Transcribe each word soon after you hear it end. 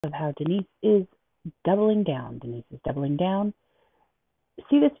of how Denise is doubling down. Denise is doubling down.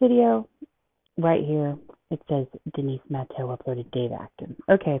 See this video right here? It says Denise Matteau uploaded Dave Acton.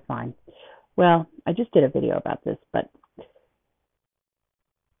 Okay, fine. Well, I just did a video about this, but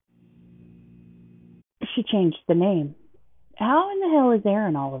she changed the name. How in the hell is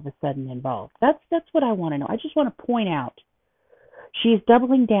Aaron all of a sudden involved? That's what I want to know. I just want to point out she is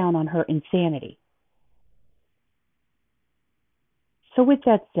doubling down on her insanity. So with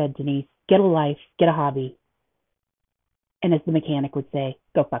that said, Denise, get a life, get a hobby, and as the mechanic would say,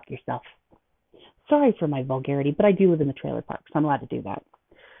 go fuck yourself. Sorry for my vulgarity, but I do live in the trailer park, so I'm allowed to do that.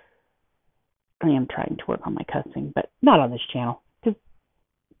 I am trying to work on my cussing, but not on this channel, because,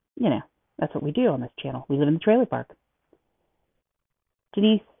 that's what we do on this channel. We live in the trailer park.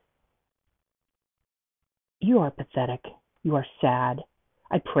 Denise, you are pathetic. You are sad.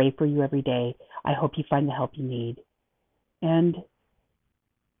 I pray for you every day. I hope you find the help you need. And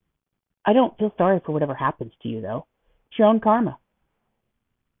I don't feel sorry for whatever happens to you, though. It's your own karma.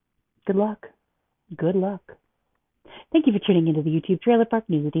 Good luck. Good luck. Thank you for tuning into the YouTube Trailer Park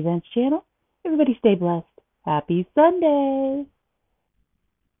News and Events channel. Everybody stay blessed. Happy Sunday.